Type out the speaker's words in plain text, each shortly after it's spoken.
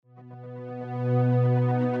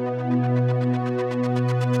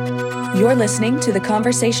You're listening to the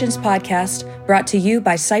Conversations podcast brought to you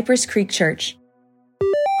by Cypress Creek Church.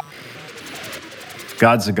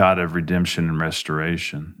 God's a God of redemption and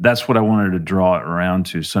restoration. That's what I wanted to draw it around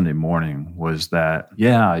to Sunday morning, was that,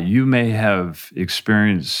 yeah, you may have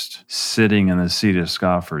experienced sitting in the seat of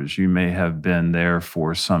scoffers. You may have been there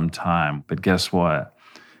for some time. But guess what?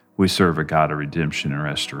 We serve a God of redemption and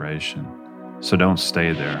restoration. So don't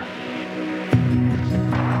stay there.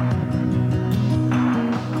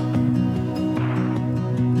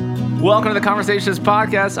 Welcome to the Conversations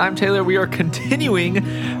podcast. I'm Taylor. We are continuing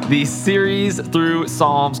the series through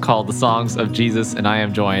Psalms called The Songs of Jesus, and I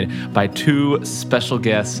am joined by two special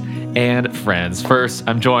guests and friends. First,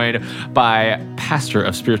 I'm joined by Pastor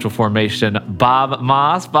of Spiritual Formation, Bob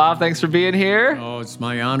Maas. Bob, thanks for being here. Oh, it's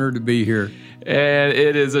my honor to be here. And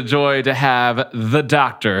it is a joy to have the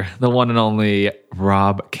doctor, the one and only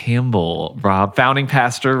Rob Campbell. Rob, founding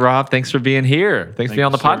pastor. Rob, thanks for being here. Thanks for being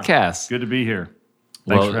on the podcast. Good to be here.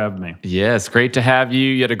 Thanks for having me. Yes, great to have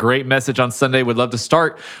you. You had a great message on Sunday. Would love to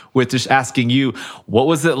start with just asking you, what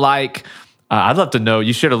was it like? I'd love to know,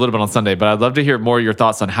 you shared a little bit on Sunday, but I'd love to hear more of your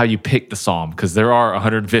thoughts on how you picked the psalm, because there are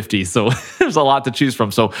 150, so there's a lot to choose from.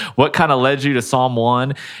 So what kind of led you to Psalm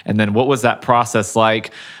 1? And then what was that process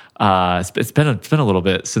like? It's been a little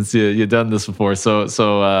bit since you've done this before. So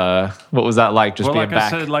what was that like? Being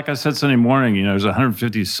back? Like I said Sunday morning, there's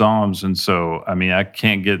 150 Psalms, and so I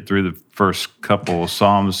can't get through the first couple of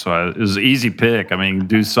Psalms. So it was an easy pick.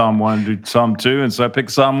 Do Psalm 1, do Psalm 2, and so I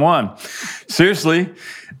picked Psalm 1. Seriously,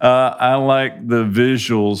 I like the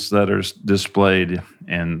visuals that are displayed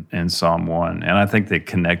in Psalm 1, and I think they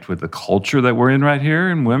connect with the culture that we're in right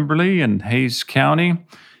here in Wimberley and Hayes County.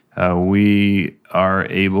 We are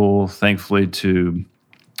able, thankfully, to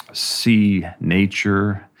see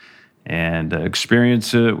nature and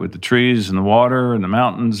experience it with the trees and the water and the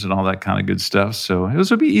mountains and all that kind of good stuff. So it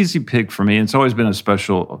was an easy pick for me. It's always been a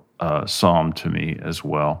special psalm to me as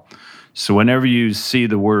well. So whenever you see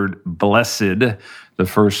the word blessed, the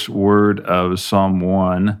first word of Psalm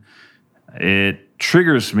 1, it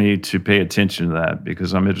triggers me to pay attention to that,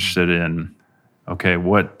 because I'm interested in, okay,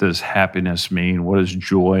 what does happiness mean? What is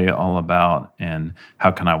joy all about? And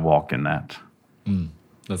how can I walk in that?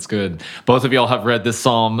 That's good. Both of y'all have read this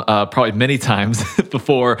psalm probably many times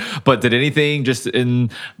before, but did anything just in,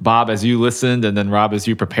 Bob, as you listened, and then Rob, as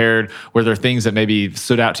you prepared, were there things that maybe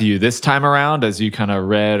stood out to you this time around as you kind of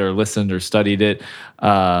read or listened or studied it?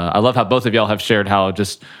 I love how both of y'all have shared how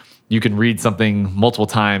just you can read something multiple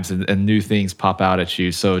times and new things pop out at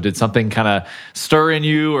you. So did something kind of stir in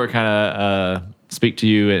you or kind of speak to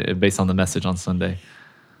you based on the message on Sunday?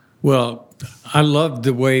 Well, I loved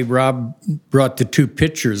the way Rob brought the two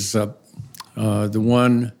pictures up. The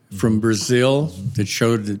one from Brazil that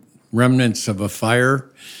showed the remnants of a fire,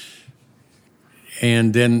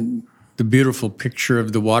 and then the beautiful picture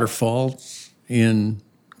of the waterfalls in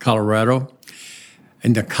Colorado,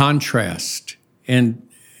 and the contrast. And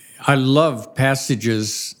I love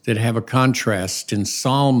passages that have a contrast. And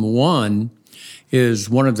Psalm 1 is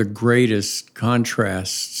one of the greatest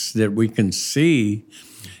contrasts that we can see,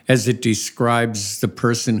 as it describes the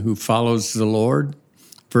person who follows the Lord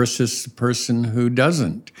versus the person who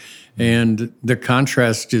doesn't. And the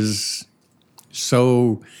contrast is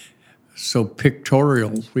so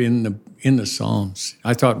pictorial in the Psalms.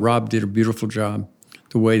 I thought Rob did a beautiful job,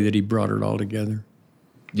 the way that he brought it all together.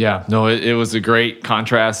 Yeah, no, it was a great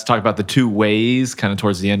contrast. Talk about the two ways kind of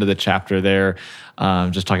towards the end of the chapter there.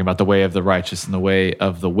 Just talking about the way of the righteous and the way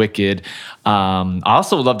of the wicked. I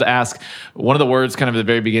also would love to ask, one of the words kind of at the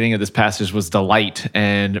very beginning of this passage was delight.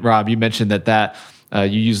 And Rob, you mentioned that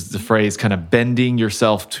you used the phrase kind of bending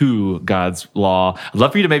yourself to God's law. I'd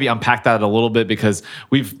love for you to maybe unpack that a little bit, because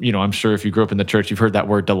I'm sure if you grew up in the church, you've heard that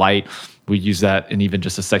word delight. We use that in even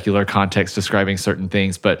just a secular context describing certain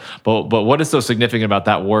things. But what is so significant about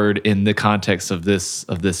that word in the context of this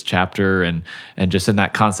chapter and just in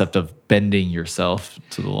that concept of bending yourself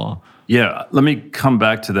to the law? Yeah, let me come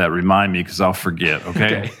back to that. Remind me, because I'll forget,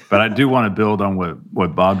 okay? But I do want to build on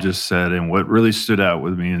what Bob just said, and what really stood out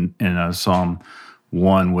with me in Psalm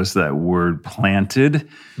 1 was that word planted.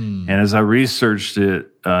 And as I researched it,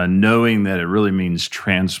 knowing that it really means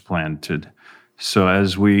transplanted. So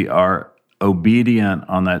as we are obedient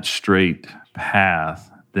on that straight path,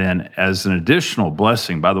 then as an additional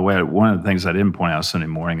blessing, by the way, one of the things I didn't point out Sunday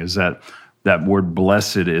morning is that word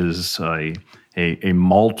blessed is a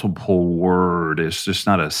multiple word. It's just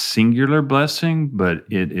not a singular blessing, but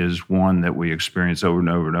it is one that we experience over and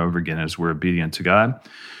over and over again as we're obedient to God.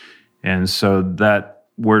 And so that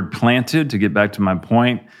word planted, to get back to my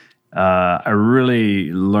point, I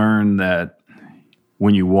really learned that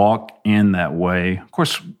when you walk in that way, of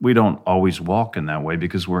course, we don't always walk in that way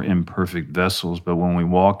because we're imperfect vessels, but when we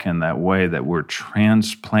walk in that way, that we're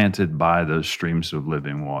transplanted by those streams of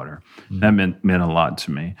living water. That meant a lot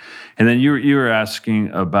to me. And then you were asking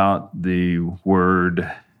about the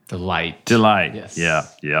word Delight. Yes.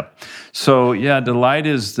 Yeah. So, delight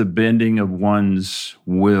is the bending of one's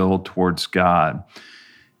will towards God.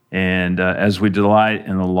 And as we delight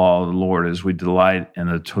in the law of the Lord, as we delight in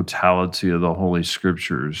the totality of the Holy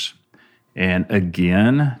Scriptures, and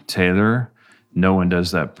again, Taylor, no one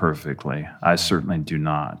does that perfectly. I certainly do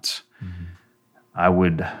not. I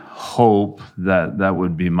would hope that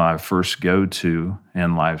would be my first go-to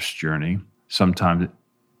in life's journey. Sometimes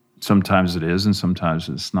it is, and sometimes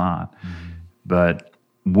it's not. But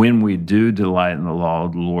when we do delight in the law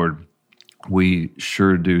of the Lord, we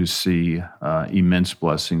sure do see immense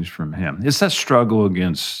blessings from Him. It's that struggle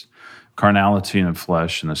against carnality and the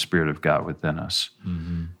flesh and the Spirit of God within us.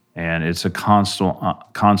 And it's a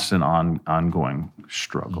constant ongoing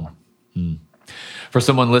struggle. For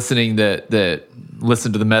someone listening that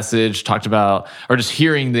listened to the message, talked about, or just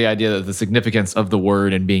hearing the idea of the significance of the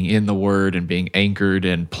Word and being in the Word and being anchored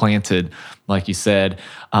and planted, like you said,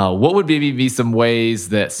 what would maybe be some ways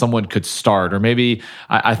that someone could start? Or maybe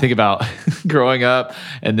I think about growing up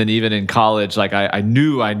and then even in college, like I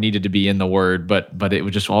knew I needed to be in the Word, but it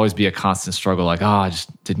would just always be a constant struggle, like, I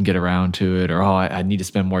just didn't get around to it, or I need to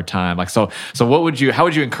spend more time. Like, so how would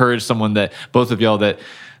you encourage someone, that both of y'all, that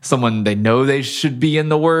someone they know they should be in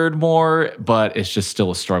the Word more, but it's just still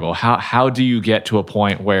a struggle? How do you get to a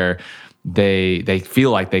point where they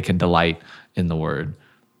feel like they can delight in the Word?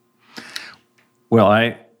 Well,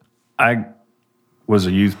 I was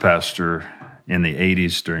a youth pastor in the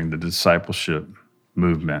 80s during the discipleship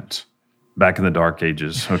movement, back in the dark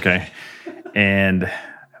ages, okay? And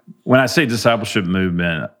when I say discipleship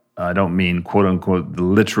movement, I don't mean, quote unquote, the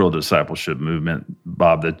literal discipleship movement,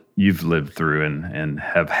 Bob, that you've lived through and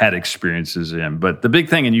have had experiences in. But the big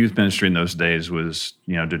thing in youth ministry in those days was,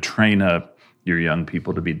 to train up your young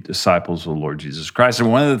people to be disciples of the Lord Jesus Christ.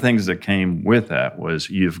 And one of the things that came with that was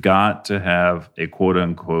you've got to have a quote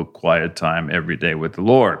unquote quiet time every day with the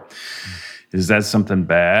Lord. Is that something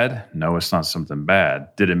bad? No, it's not something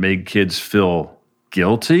bad. Did it make kids feel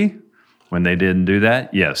guilty when they didn't do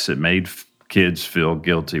that? Yes, it made kids feel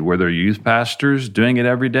guilty. Were there youth pastors doing it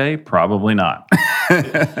every day? Probably not.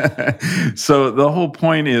 So the whole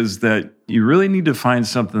point is that you really need to find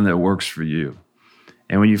something that works for you.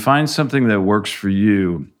 And when you find something that works for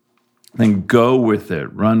you, then go with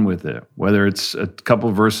it, run with it. Whether it's a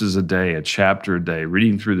couple verses a day, a chapter a day,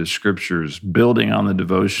 reading through the Scriptures, building on the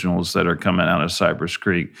devotionals that are coming out of Cypress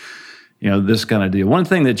Creek, this kind of deal. One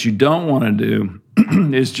thing that you don't want to do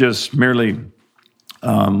is just merely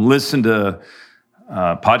listen to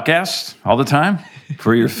podcasts all the time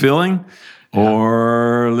for your feeling,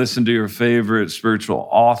 or listen to your favorite spiritual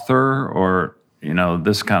author, or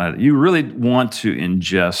this kind of. You really want to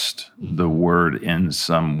ingest the Word in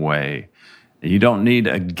some way. You don't need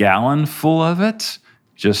a gallon full of it,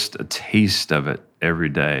 just a taste of it every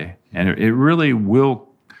day, and it really will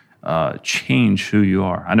change who you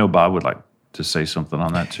are. I know Bob would like to say something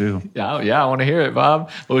on that too. Yeah, I want to hear it, Bob.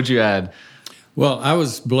 What would you add? Well, I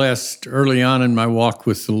was blessed early on in my walk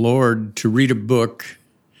with the Lord to read a book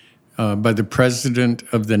by the president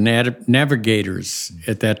of the Navigators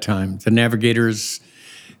at that time. The Navigators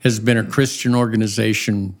has been a Christian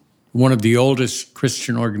organization, one of the oldest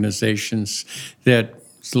Christian organizations that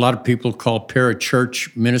a lot of people call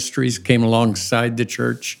parachurch ministries, came alongside the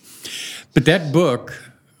church. But that book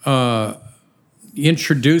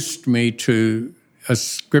introduced me to a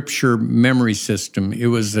scripture memory system. It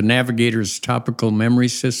was the Navigator's topical memory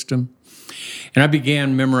system. And I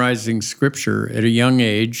began memorizing scripture at a young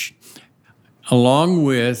age, along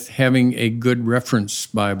with having a good reference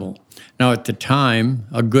Bible. Now, at the time,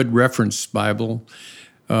 a good reference Bible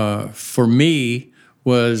for me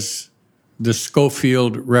was the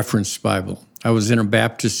Schofield Reference Bible. I was in a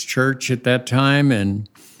Baptist church at that time, and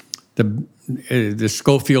the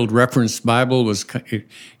Schofield Reference Bible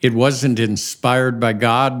it wasn't inspired by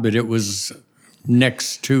God, but it was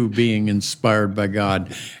next to being inspired by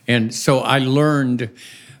God. And so I learned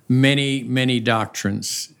many, many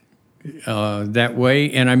doctrines that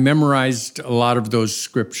way, and I memorized a lot of those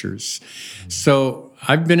scriptures. So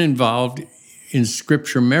I've been involved in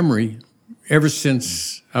scripture memory ever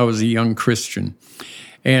since I was a young Christian.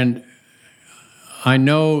 And I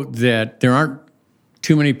know that there aren't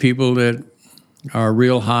too many people that are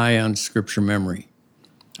real high on scripture memory.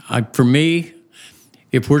 For me,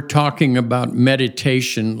 if we're talking about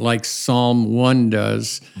meditation like Psalm 1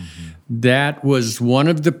 does, that was one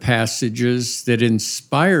of the passages that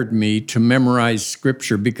inspired me to memorize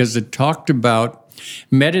Scripture, because it talked about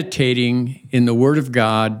meditating in the Word of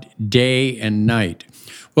God day and night.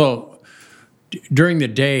 Well, during the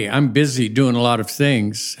day, I'm busy doing a lot of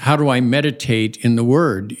things. How do I meditate in the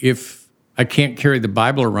Word if I can't carry the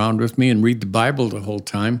Bible around with me and read the Bible the whole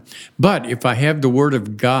time? But if I have the Word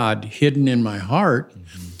of God hidden in my heart,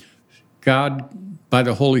 God, by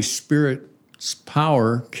the Holy Spirit's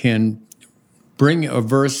power, can bring a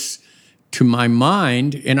verse to my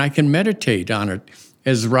mind and I can meditate on it.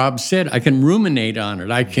 As Rob said, I can ruminate on it.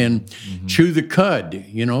 I can chew the cud,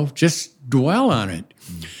 just dwell on it.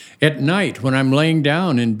 At night, when I'm laying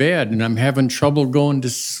down in bed and I'm having trouble going to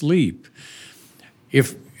sleep,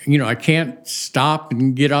 if I can't stop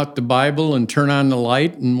and get out the Bible and turn on the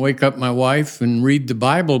light and wake up my wife and read the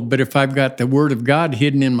Bible, but if I've got the Word of God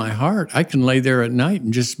hidden in my heart, I can lay there at night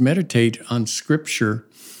and just meditate on Scripture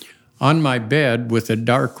on my bed with a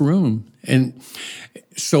dark room. And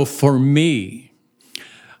so for me,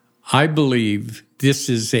 I believe this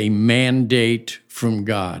is a mandate from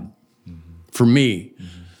God, for me.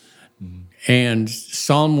 And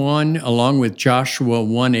Psalm 1, along with Joshua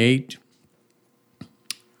 1:8,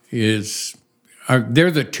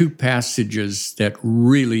 they're the two passages that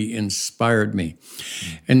really inspired me.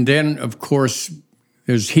 And then, of course,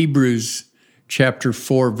 there's Hebrews chapter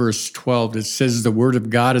 4, verse 12. It says, the Word of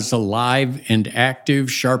God is alive and active,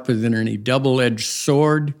 sharper than any double-edged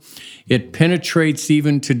sword. It penetrates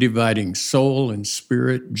even to dividing soul and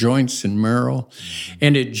spirit, joints and marrow,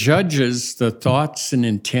 and it judges the thoughts and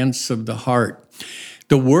intents of the heart.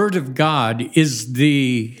 The Word of God is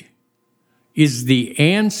the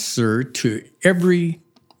answer to every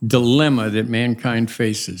dilemma that mankind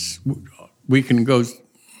faces. We can go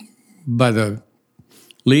by the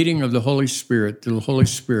leading of the Holy Spirit. The Holy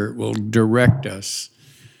Spirit will direct us.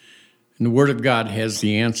 And the Word of God has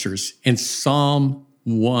the answers. And Psalm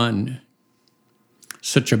 1,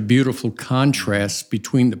 such a beautiful contrast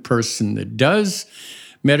between the person that does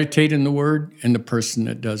meditate in the Word and the person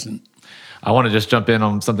that doesn't. I want to just jump in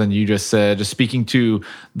on something you just said, just speaking to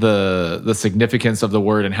the significance of the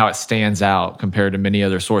Word and how it stands out compared to many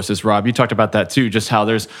other sources. Rob, you talked about that too, just how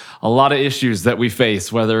there's a lot of issues that we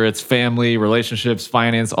face, whether it's family, relationships,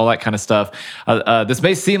 finance, all that kind of stuff. This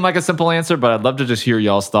may seem like a simple answer, but I'd love to just hear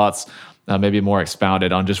y'all's thoughts, maybe more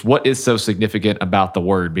expounded on just what is so significant about the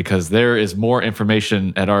Word, because there is more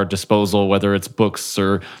information at our disposal, whether it's books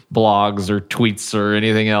or blogs or tweets or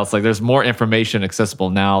anything else. Like, there's more information accessible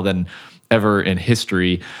now than ever in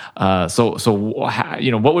history. So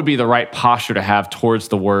what would be the right posture to have towards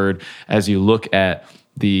the Word as you look at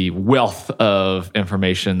the wealth of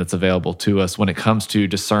information that's available to us when it comes to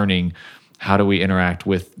discerning how do we interact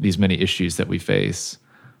with these many issues that we face?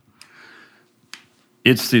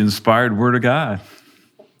 It's the inspired Word of God.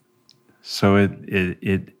 So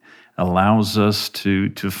it allows us to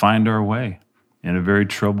find our way in a very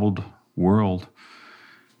troubled world.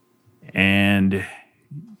 And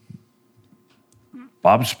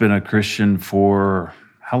Bob's been a Christian for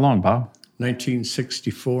how long, Bob?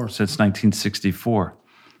 1964. Since 1964.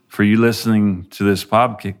 For you listening to this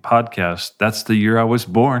podcast, that's the year I was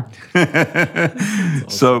born. Awesome.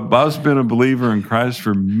 So Bob's been a believer in Christ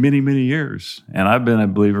for many, many years. And I've been a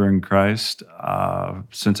believer in Christ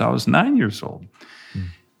since I was 9 years old.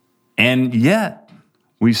 And yet,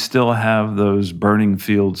 we still have those burning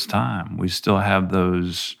fields time. We still have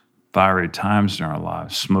those fiery times in our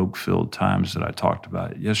lives, smoke-filled times that I talked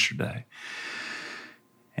about yesterday.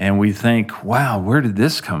 And we think, wow, where did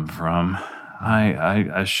this come from?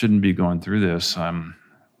 I shouldn't be going through this. I'm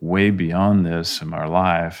way beyond this in my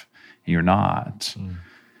life. You're not.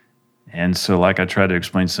 And so, like I tried to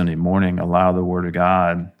explain Sunday morning, allow the Word of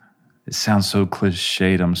God. It sounds so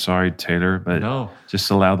cliched. I'm sorry, Taylor, but just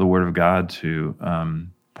allow the Word of God to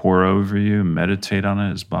pour over you, meditate on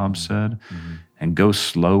it, as Bob said, and go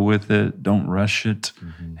slow with it. Don't rush it.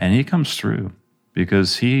 And He comes through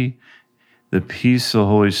because the peace of the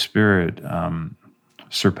Holy Spirit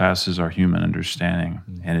surpasses our human understanding,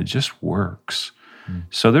 and it just works.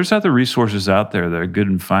 So there's other resources out there that are good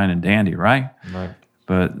and fine and dandy, right? Right.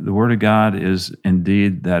 But the Word of God is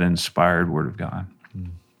indeed that inspired Word of God.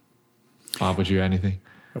 Bob, would you add anything?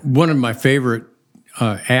 One of my favorite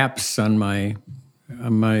apps on my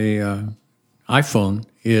iPhone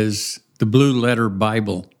is the Blue Letter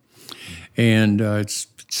Bible. And it's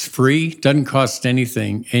free, doesn't cost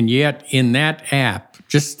anything. And yet in that app,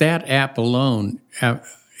 just that app alone,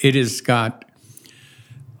 it has got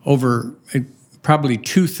over probably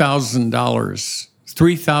 $2,000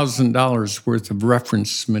 $3,000 worth of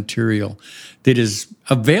reference material that is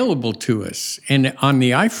available to us. And on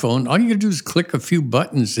the iPhone, all you got to do is click a few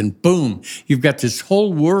buttons and boom, you've got this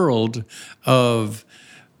whole world of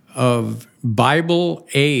Bible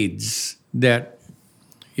aids that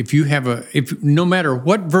if no matter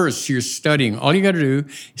what verse you're studying, all you got to do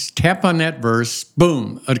is tap on that verse,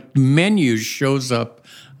 boom, a menu shows up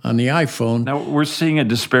on the iPhone. Now, we're seeing a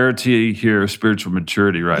disparity here of spiritual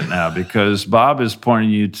maturity right now because Bob is pointing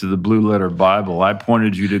you to the Blue Letter Bible. I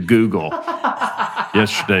pointed you to Google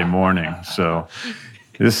yesterday morning. So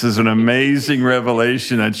this is an amazing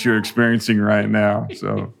revelation that you're experiencing right now.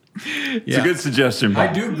 So it's a good suggestion, Bob.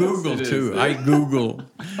 I do Google, too. I Google.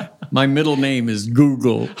 My middle name is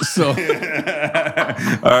Google. So, all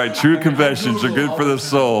right, true confessions are good for the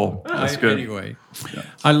soul. That's good. Anyway,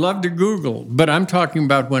 I love to Google, but I'm talking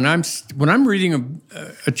about when I'm reading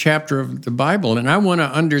a chapter of the Bible and I want to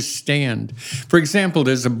understand. For example,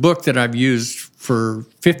 there's a book that I've used for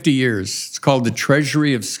 50 years. It's called The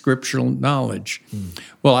Treasury of Scriptural Knowledge.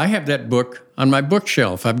 Well, I have that book on my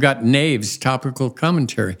bookshelf. I've got Nave's topical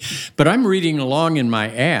commentary, but I'm reading along in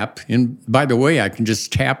my app. And by the way, I can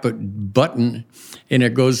just tap a button and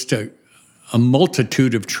it goes to a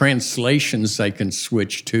multitude of translations I can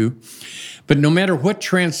switch to. But no matter what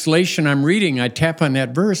translation I'm reading, I tap on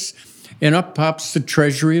that verse and up pops the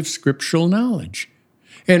Treasury of Scriptural Knowledge.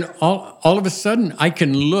 And all of a sudden, I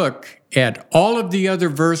can look at all of the other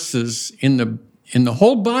verses in the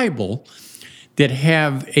whole Bible that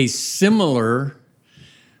have a similar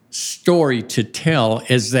story to tell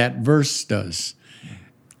as that verse does.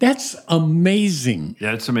 That's amazing.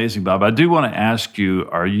 Yeah, it's amazing, Bob. I do want to ask you,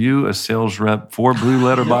 are you a sales rep for Blue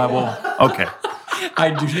Letter Bible? Okay.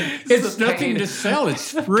 I do. It's nothing to sell.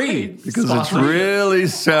 It's free. Because it's really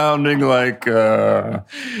sounding like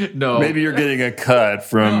maybe you're getting a cut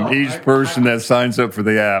from each person that signs up for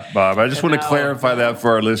the app, Bob. I just want to clarify that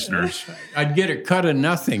for our listeners. I'd get a cut of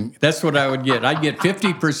nothing. That's what I would get. I'd get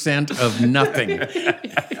 50% of nothing.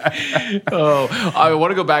 I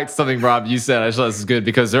want to go back to something, Rob, you said. I just thought this is good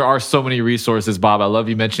because there are so many resources, Bob. I love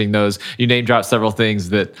you mentioning those. You name dropped several things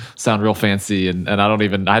that sound real fancy, and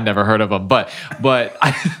I'd never heard of them, but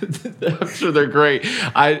I'm sure they're great.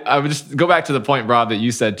 I would just go back to the point, Rob, that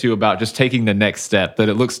you said too about just taking the next step, that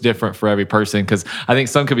it looks different for every person. Because I think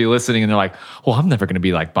some could be listening and they're like, well, I'm never going to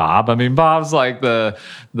be like Bob. I mean, Bob's like the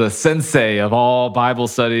sensei of all Bible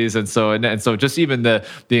studies. And so just even the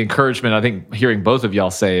encouragement, I think hearing both of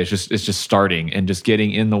y'all say is just starting and just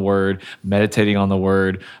getting in the Word, meditating on the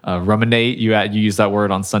Word, ruminate. You use that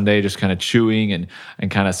word on Sunday, just kind of chewing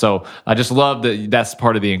and kind of. So I just love that. That's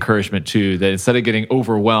part of the encouragement too. That instead of getting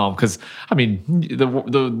overwhelmed, because I mean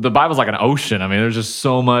the Bible's like an ocean. I mean, there's just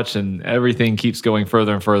so much, and everything keeps going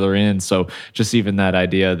further and further in. So just even that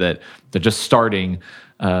idea that just starting.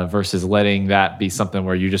 Versus letting that be something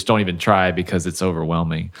where you just don't even try because it's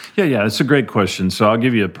overwhelming. Yeah, it's a great question. So I'll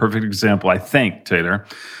give you a perfect example, I think, Taylor.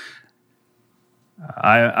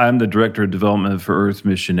 I'm the Director of Development for Earth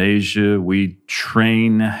Mission Asia. We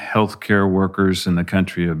train healthcare workers in the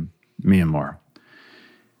country of Myanmar.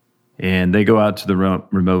 And they go out to the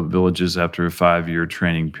remote villages after a 5-year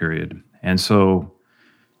training period. And so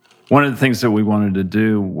one of the things that we wanted to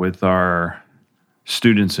do with our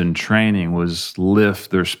students in training was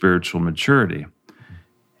lift their spiritual maturity.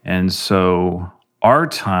 And so our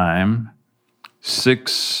time,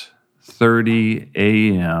 6:30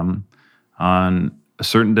 a.m. on a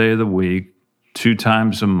certain day of the week, 2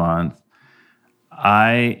 times a month,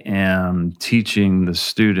 I am teaching the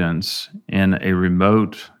students in a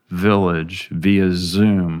remote village via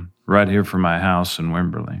Zoom right here from my house in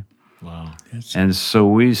Wimberley. Wow. And so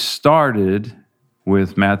we started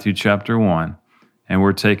with Matthew chapter 1. And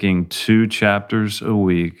we're taking 2 chapters a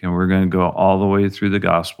week, and we're going to go all the way through the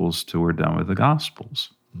Gospels till we're done with the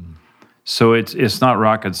Gospels. So it's not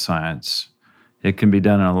rocket science. It can be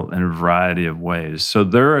done in a variety of ways. So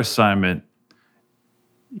their assignment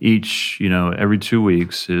every 2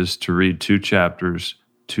 weeks is to read 2 chapters,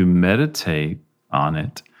 to meditate on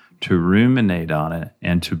it, to ruminate on it,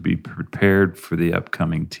 and to be prepared for the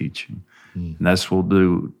upcoming teaching. And that's what we'll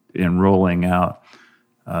do in rolling out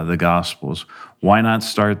the Gospels. Why not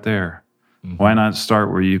start there? Why not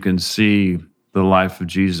start where you can see the life of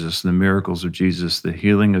Jesus, the miracles of Jesus, the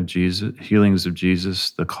healings of Jesus,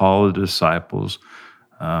 the call of the disciples,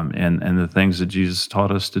 and the things that Jesus taught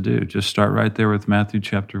us to do? Just start right there with Matthew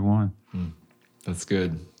chapter 1. That's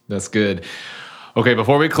good. That's good. Okay,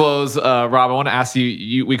 before we close, Rob, I want to ask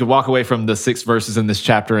you, we could walk away from the 6 verses in this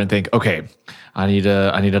chapter and think, okay, I need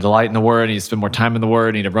to delight in the Word, I need to spend more time in the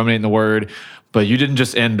Word, I need to ruminate in the Word. But you didn't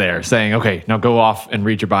just end there saying, okay, now go off and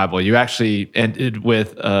read your Bible. You actually ended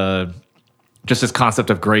with just this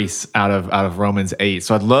concept of grace out of Romans 8.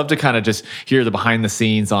 So I'd love to kind of just hear the behind the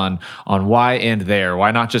scenes on why end there.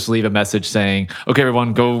 Why not just leave a message saying, okay,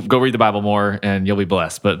 everyone, go read the Bible more and you'll be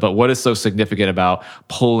blessed. But what is so significant about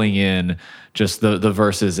pulling in just the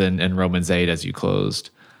verses in Romans 8 as you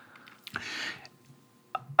closed?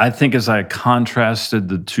 I think as I contrasted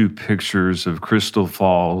the two pictures of Crystal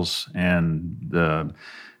Falls and the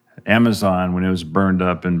Amazon when it was burned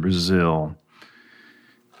up in Brazil,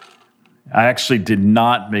 I actually did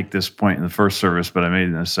not make this point in the first service, but I made it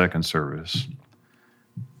in the second service,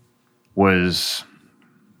 was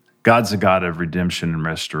God's a God of redemption and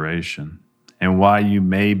restoration. And while you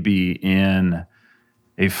may be in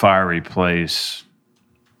a fiery place,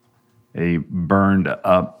 a burned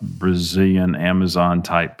up Brazilian Amazon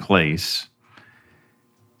type place,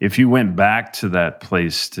 if you went back to that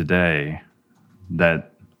place today,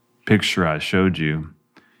 that picture I showed you,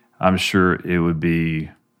 I'm sure it would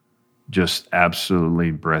be just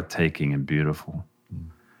absolutely breathtaking and beautiful.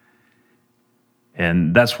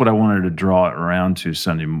 And that's what I wanted to draw it around to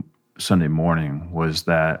Sunday morning, was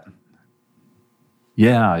that,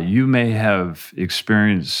 yeah, you may have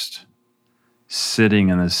experienced sitting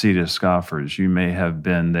in the seat of scoffers. You may have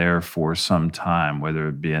been there for some time, whether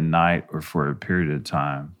it be a night or for a period of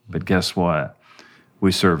time. But guess what?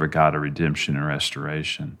 We serve a God of redemption and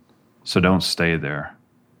restoration. So don't stay there.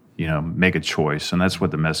 Make a choice. And that's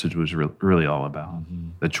what the message was really all about.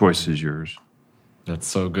 The choice is yours. That's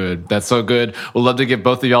so good. That's so good. We'd love to give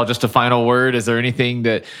both of y'all just a final word. Is there anything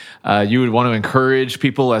that you would want to encourage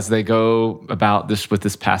people as they go about this with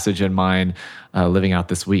this passage in mind, living out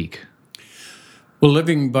this week? Well,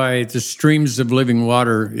 living by the streams of living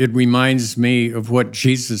water, it reminds me of what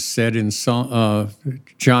Jesus said in John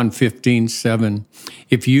 15:7.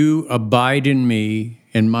 If you abide in me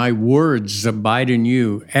and my words abide in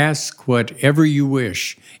you, ask whatever you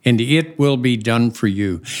wish, and it will be done for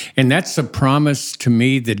you. And that's a promise to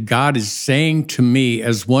me that God is saying to me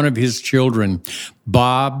as one of his children,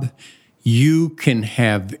 Bob, you can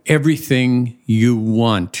have everything you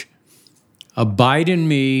want. Abide in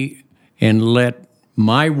me and let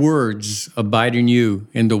my words abide in you,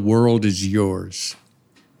 and the world is yours.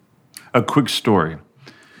 A quick story.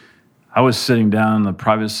 I was sitting down on the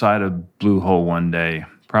private side of Blue Hole one day,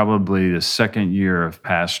 probably the second year of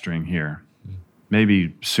pastoring here,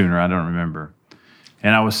 maybe sooner, I don't remember.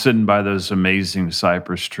 And I was sitting by those amazing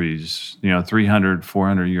cypress trees, 300,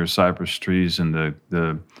 400-year cypress trees, and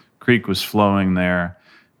the creek was flowing there,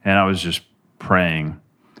 and I was just praying.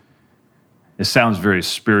 It sounds very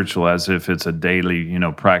spiritual, as if it's a daily,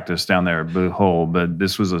 practice down there at Blue Hole, but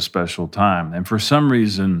this was a special time. And for some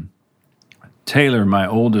reason, Taylor, my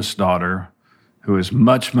oldest daughter, who was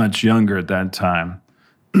much, much younger at that time,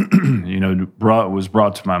 was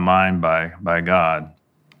brought to my mind by God.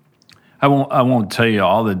 I won't tell you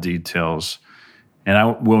all the details, and I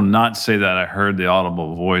will not say that I heard the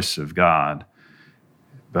audible voice of God.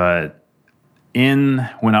 But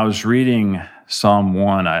when I was reading Psalm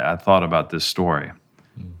 1, I thought about this story.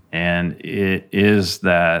 And it is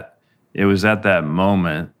that it was at that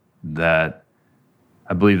moment that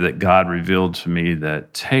I believe that God revealed to me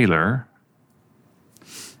that Taylor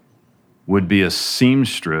would be a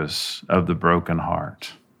seamstress of the broken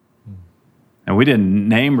heart. And we didn't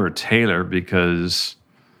name her Taylor because,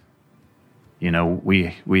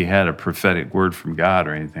 we had a prophetic word from God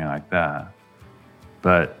or anything like that.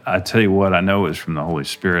 But I tell you what, I know it was from the Holy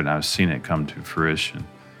Spirit, and I've seen it come to fruition.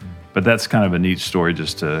 But that's kind of a neat story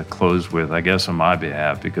just to close with, I guess, on my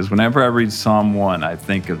behalf, because whenever I read Psalm 1, I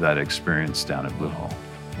think of that experience down at Blue Hole.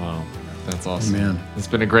 Wow, that's awesome. Amen. It's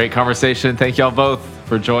been a great conversation. Thank y'all both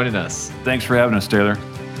for joining us. Thanks for having us, Taylor.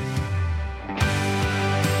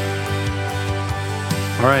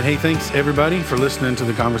 All right. Hey, thanks everybody for listening to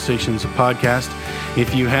the Conversations podcast.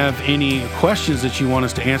 If you have any questions that you want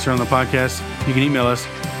us to answer on the podcast, you can email us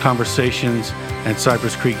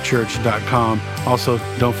conversations@cypresscreekchurch.com. Also,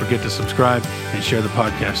 don't forget to subscribe and share the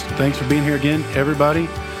podcast. Thanks for being here again, everybody.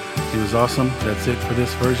 It was awesome. That's it for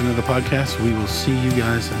this version of the podcast. We will see you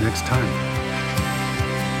guys next time.